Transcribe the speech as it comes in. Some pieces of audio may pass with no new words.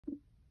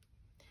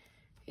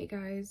Hey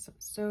guys,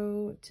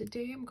 so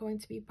today I'm going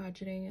to be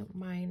budgeting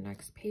my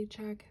next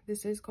paycheck.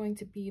 This is going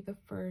to be the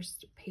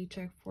first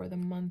paycheck for the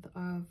month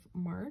of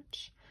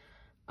March.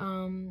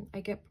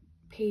 I get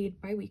paid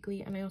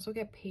bi-weekly and I also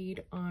get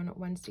paid on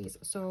Wednesdays.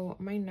 So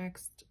my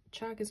next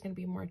check is going to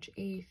be March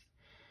 8th.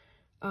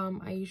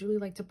 I usually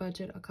like to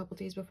budget a couple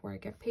days before I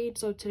get paid.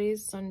 So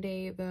today's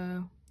Sunday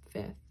the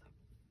 5th.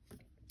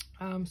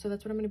 So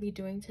that's what I'm going to be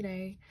doing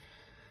today.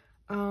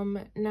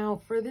 Now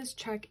for this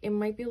check, it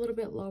might be a little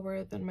bit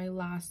lower than my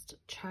last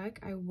check.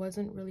 I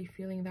wasn't really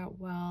feeling that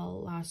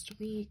well last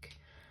week.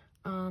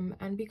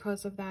 And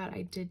because of that,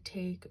 I did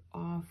take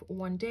off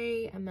one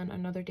day and then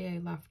another day I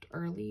left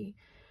early.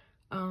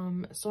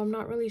 So I'm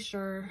not really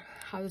sure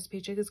how this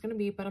paycheck is going to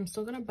be, but I'm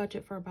still going to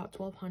budget for about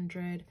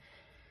 $1,200.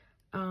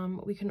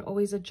 We can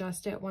always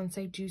adjust it once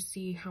I do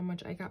see how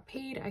much I got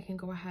paid. I can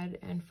go ahead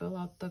and fill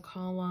out the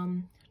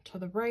column to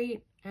the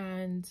right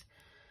and,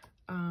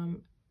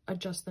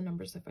 adjust the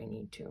numbers if I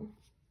need to.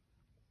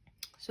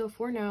 So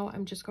for now,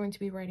 I'm just going to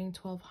be writing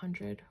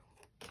 $1,200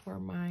 for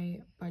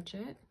my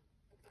budget.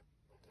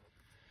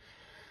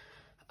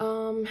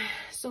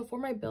 So for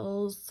my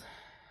bills,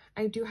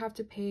 I do have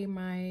to pay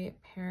my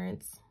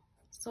parents'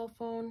 cell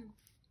phone.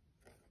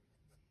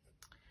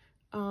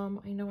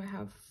 I know I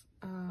have,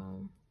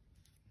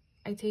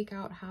 I take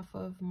out half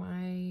of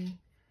my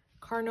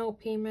car note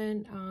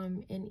payment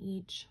in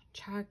each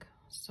check,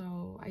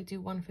 so I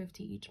do $150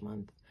 each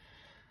month.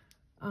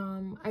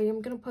 I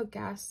am going to put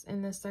gas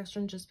in this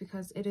section just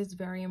because it is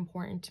very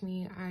important to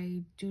me.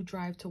 I do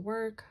drive to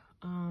work,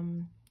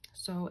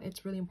 so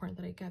it's really important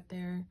that I get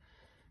there.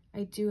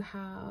 I do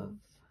have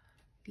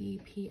the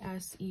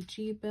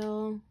PSEG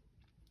bill,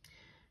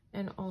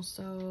 and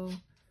also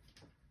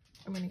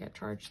I'm going to get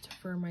charged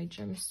for my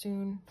gym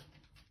soon.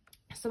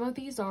 Some of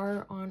these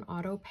are on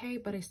auto pay,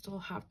 but I still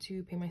have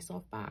to pay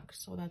myself back,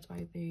 so that's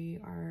why they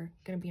are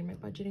going to be in my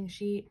budgeting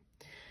sheet.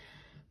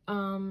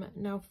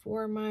 Now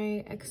for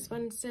my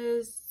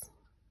expenses,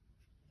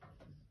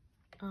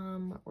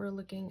 we're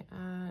looking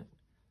at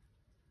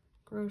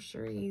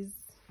groceries.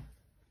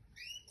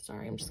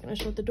 Sorry, I'm just gonna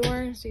shut the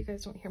door so you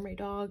guys don't hear my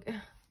dog.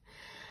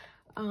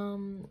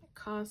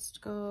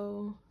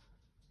 Costco,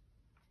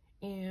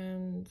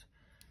 and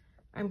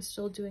I'm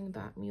still doing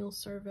that meal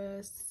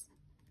service.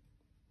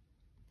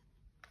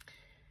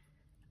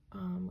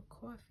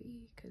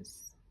 Coffee,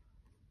 because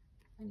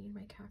I need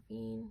my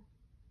caffeine.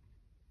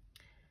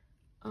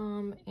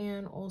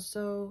 And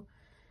also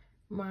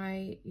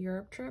my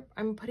Europe trip.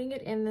 I'm putting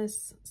it in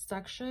this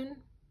section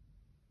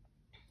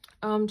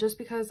just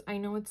because I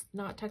know it's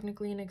not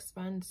technically an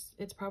expense.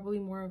 It's probably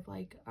more of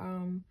like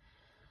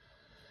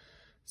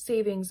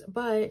savings,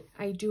 but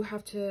I do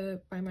have to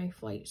buy my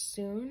flight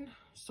soon,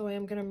 so I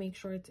am gonna make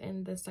sure it's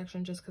in this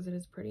section just because it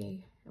is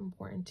pretty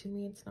important to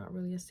me. It's not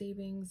really a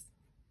savings.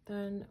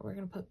 Then we're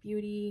gonna put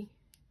beauty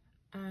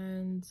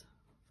and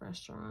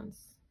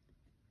restaurants.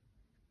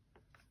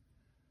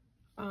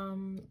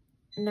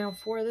 Now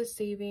for the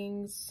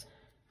savings,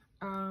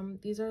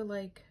 these are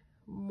like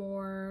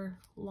more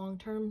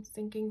long-term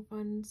sinking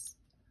funds.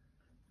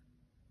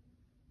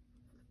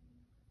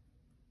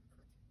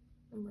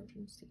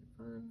 Emergency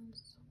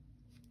funds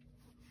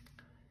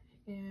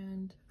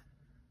and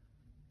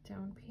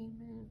down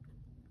payment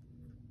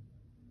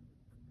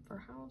for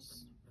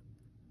house,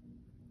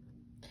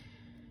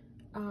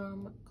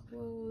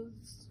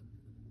 clothes,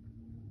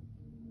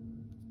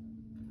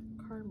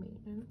 car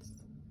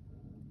maintenance,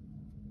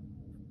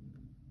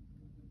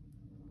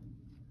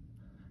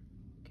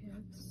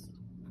 gifts,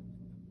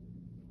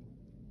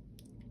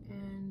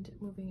 and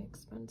moving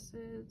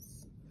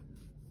expenses.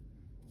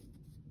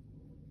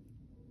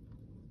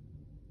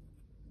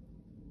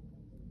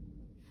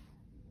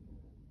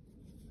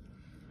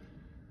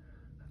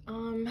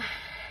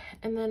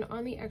 And then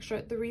on the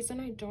extra, the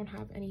reason I don't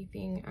have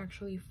anything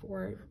actually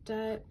for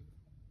debt,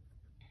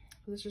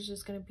 this is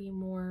just going to be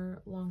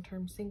more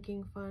long-term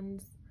sinking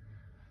funds.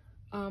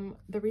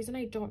 The reason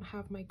I don't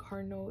have my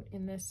car note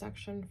in this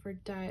section for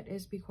debt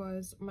is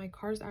because my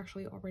car is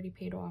actually already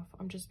paid off.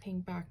 I'm just paying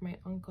back my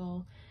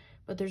uncle,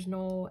 but there's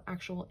no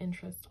actual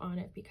interest on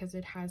it because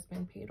it has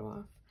been paid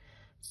off.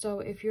 So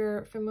if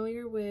you're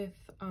familiar with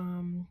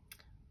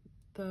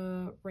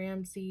the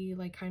Ramsey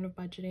like kind of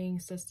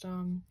budgeting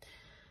system,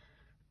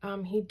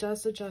 he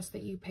does suggest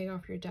that you pay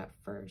off your debt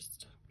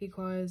first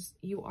because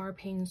you are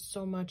paying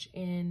so much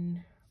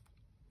in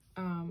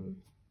oh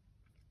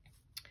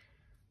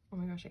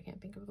my gosh, I can't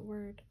think of the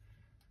word.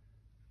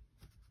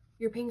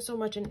 You're paying so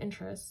much in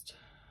interest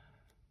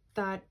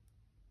that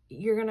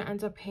you're going to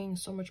end up paying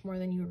so much more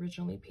than you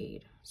originally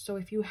paid. So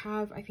if you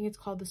have, I think it's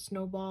called the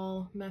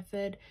snowball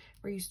method,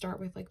 where you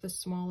start with like the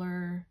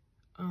smaller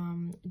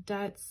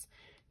debts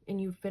and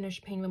you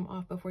finish paying them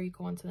off before you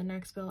go on to the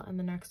next bill and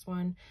the next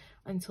one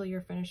until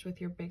you're finished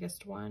with your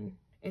biggest one.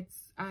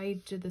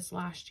 I did this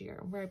last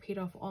year where I paid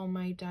off all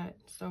my debt.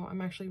 So I'm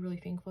actually really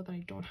thankful that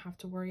I don't have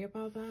to worry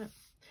about that.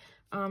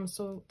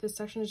 So this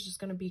section is just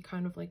going to be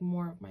kind of like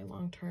more of my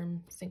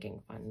long-term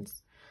sinking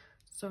funds.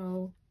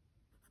 So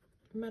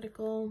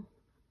medical,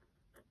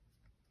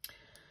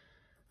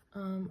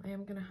 I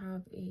am gonna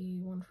have a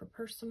one for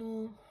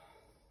personal,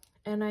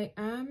 and I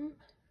am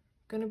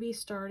gonna be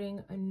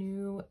starting a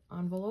new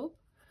envelope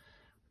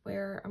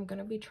where I'm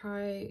gonna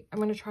try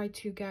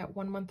to get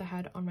 1 month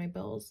ahead on my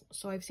bills.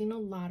 So I've seen a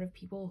lot of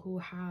people who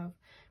have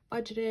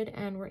budgeted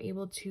and were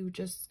able to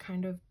just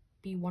kind of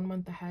be 1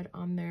 month ahead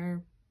on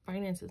their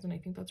finances, and I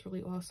think that's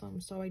really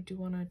awesome. So I do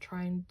want to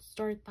try and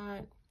start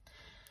that.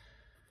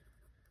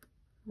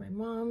 My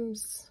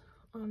mom's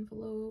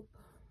envelope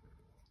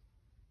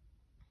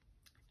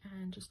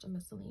and just a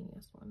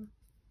miscellaneous one.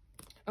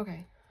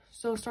 Okay,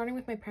 so starting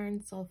with my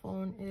parents' cell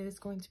phone, it is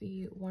going to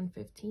be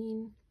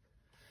 $115,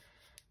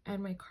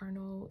 and my car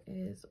note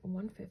is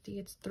 $150.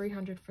 It's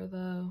 $300 for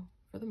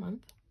the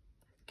month.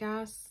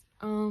 Gas,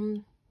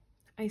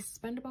 I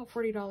spend about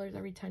 $40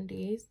 every 10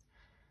 days,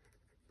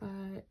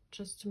 but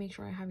just to make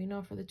sure I have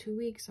enough for the 2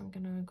 weeks, I'm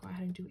gonna go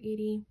ahead and do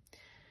 80.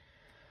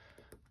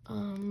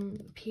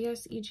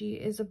 PSEG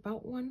is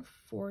about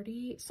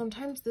 140.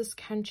 Sometimes this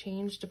can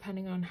change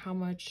depending on how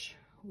much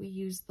we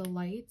use the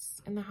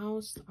lights in the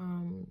house,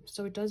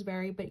 so it does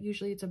vary, but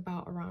usually it's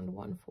about around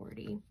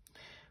 140.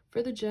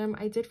 For the gym,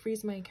 I did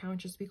freeze my account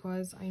just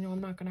because I know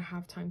I'm not going to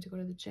have time to go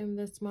to the gym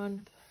this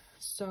month,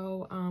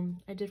 so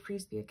I did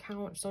freeze the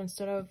account. So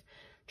instead of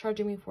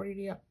charging me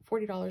 $40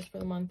 for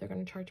the month, they're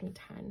going to charge me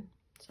 $10.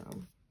 So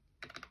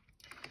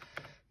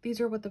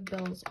these are what the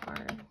bills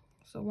are.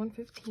 So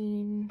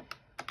 115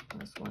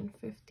 plus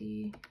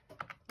 150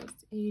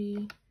 plus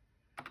 80,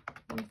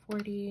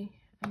 140,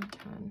 and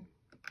 10.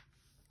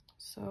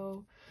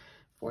 So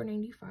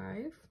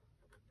 $495.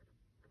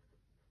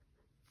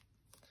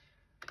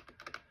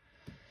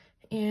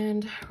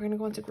 And we're gonna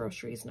go into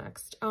groceries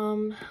next.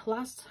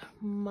 Last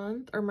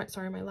month, or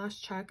my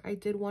last check, I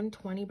did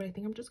 120, but I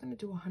think I'm just gonna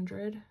do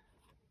 100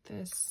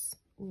 this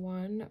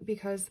one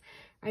because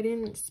I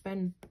didn't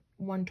spend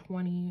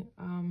 120.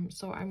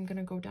 So I'm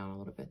gonna go down a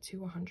little bit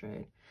to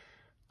 100.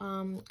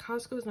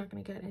 Costco is not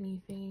gonna get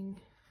anything.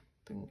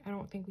 I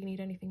don't think we need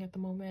anything at the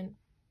moment.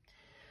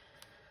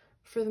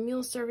 For the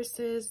meal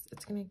services,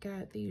 it's gonna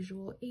get the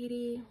usual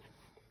 80.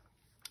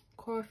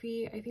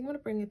 Coffee, I think I'm gonna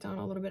bring it down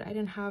a little bit. I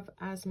didn't have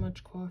as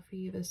much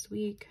coffee this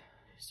week,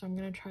 so I'm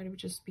gonna try to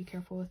just be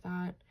careful with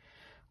that.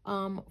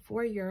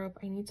 For Europe,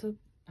 I need to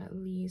at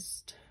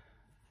least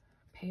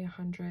pay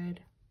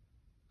 100.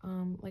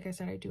 Like I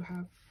said, I do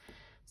have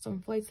some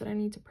flights that I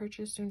need to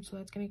purchase soon, so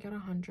that's gonna get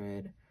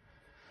 100.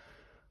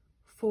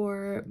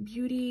 For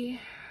beauty,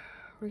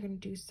 we're gonna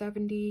do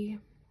 70.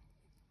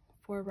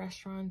 For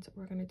restaurants,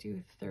 we're gonna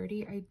do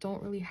 30. I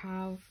don't really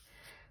have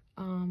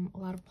a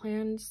lot of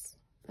plans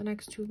the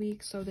next 2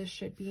 weeks, so this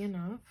should be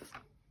enough.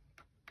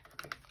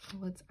 So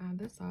let's add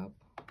this up.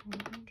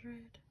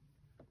 100,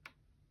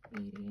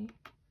 80,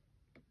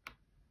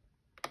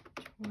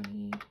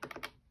 20,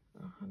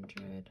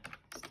 100,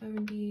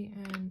 70,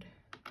 and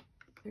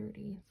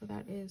 30. So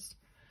that is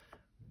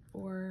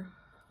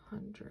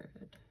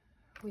 400.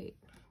 Wait,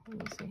 let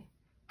me see.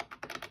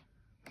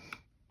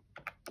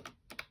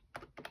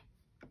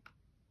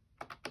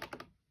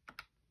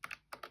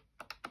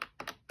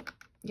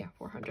 Yeah,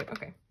 400.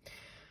 Okay.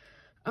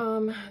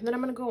 Then I'm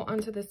gonna go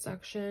onto this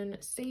section,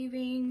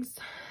 savings.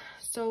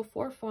 So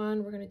for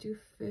fun, we're gonna do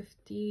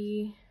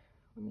 50.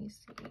 Let me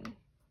see.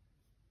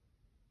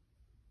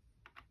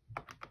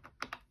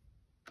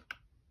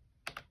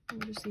 Let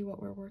me just see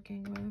what we're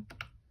working with.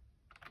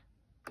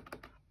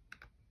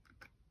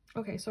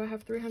 Okay, so I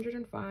have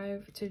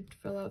 305 to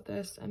fill out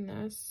this and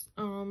this.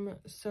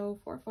 So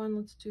for fun,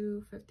 let's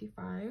do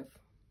 55.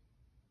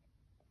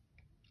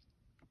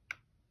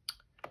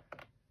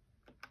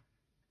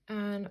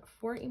 And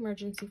for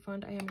emergency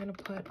fund, I am going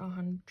to put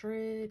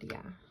 100,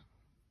 yeah,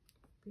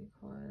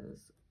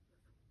 because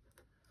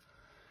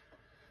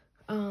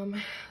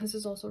this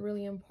is also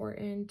really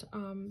important,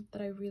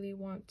 that I really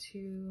want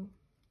to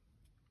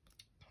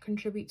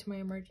contribute to my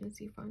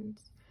emergency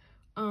funds.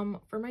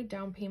 For my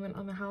down payment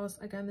on the house,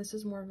 again, this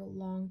is more of a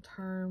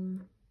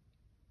long-term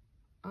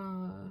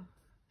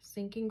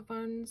sinking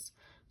funds,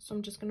 so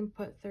I'm just going to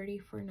put 30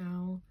 for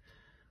now.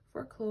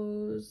 For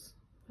clothes,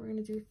 we're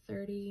gonna do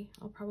 30.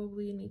 I'll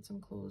probably need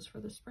some clothes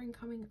for the spring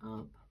coming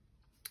up.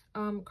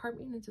 Car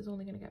maintenance is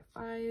only gonna get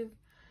 5.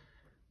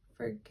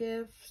 For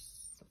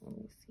gifts, let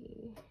me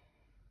see.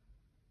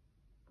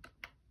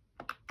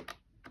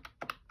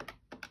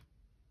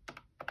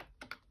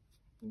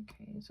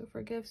 Okay, so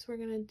for gifts, we're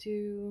gonna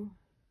do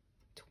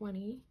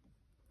 20.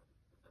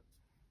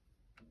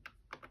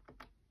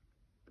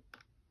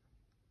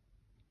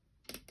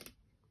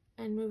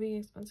 And moving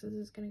expenses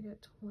is gonna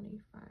get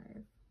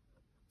 25.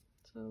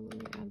 So let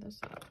me add this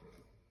up.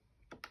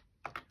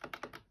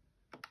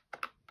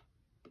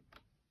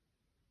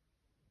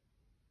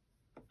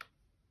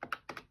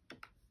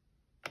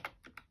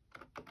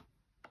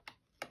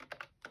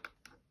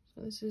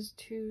 So this is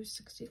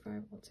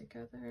 265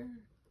 altogether.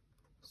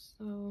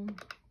 So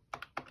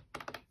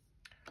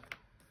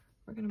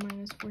we're gonna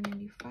minus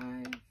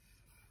 495,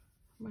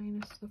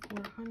 minus the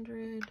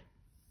 400,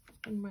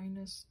 and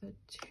minus the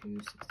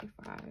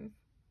 265.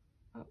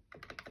 Oh,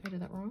 I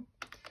did that wrong.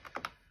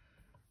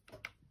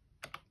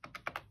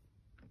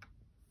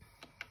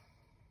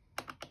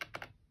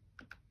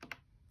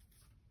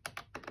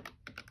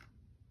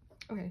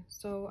 Okay,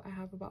 so I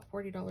have about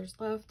 $40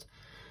 left.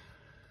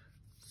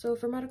 So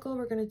for medical,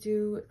 we're gonna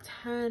do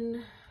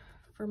 10.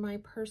 For my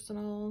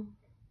personal,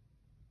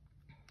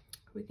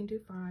 we can do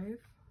 5.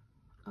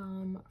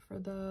 For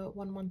the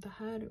 1 month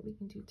ahead, we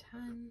can do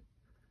 10.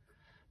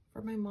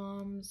 For my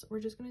mom's, we're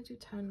just gonna do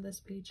 10 this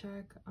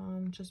paycheck,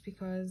 just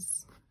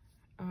because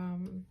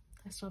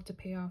I still have to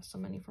pay off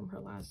some money from her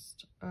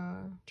last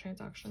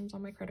transactions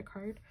on my credit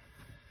card.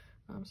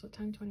 So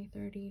 10, 20,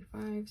 30,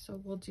 5.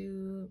 So we'll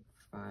do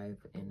 5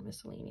 in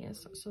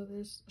miscellaneous. So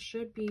this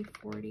should be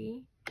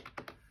 40.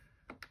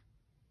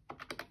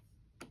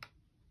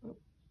 Oh,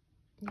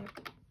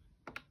 yep.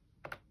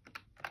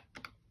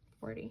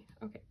 40.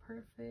 Okay,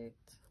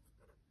 perfect.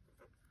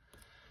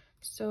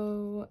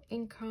 So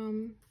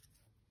income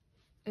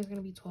is going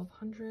to be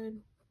 $1,200.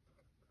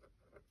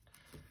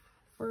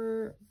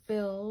 For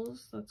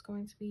bills, that's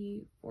going to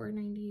be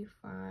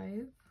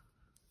 $495.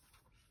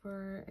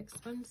 For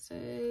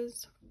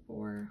expenses,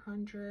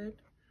 $400.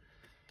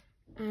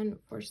 And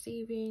for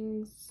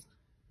savings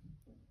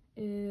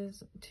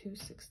is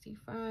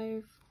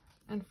 $265.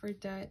 And for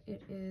debt,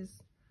 it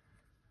is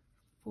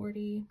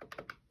 $40.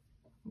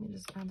 Let me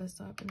just add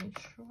this up and make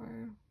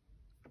sure.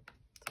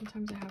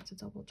 Sometimes I have to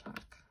double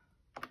check.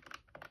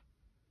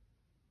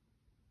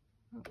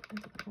 Oh, I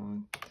did that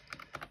wrong.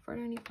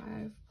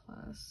 $495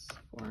 plus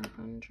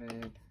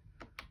 400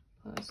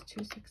 plus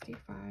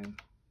 265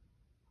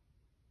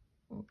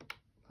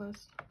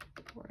 plus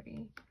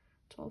 40,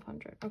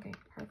 1,200. Okay,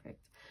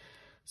 perfect.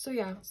 So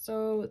yeah,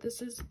 so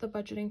this is the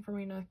budgeting for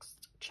my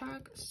next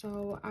check.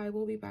 So I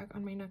will be back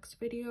on my next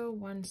video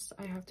once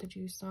I have to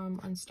do some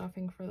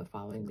unstuffing for the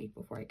following week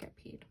before I get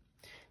paid.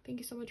 Thank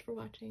you so much for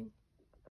watching.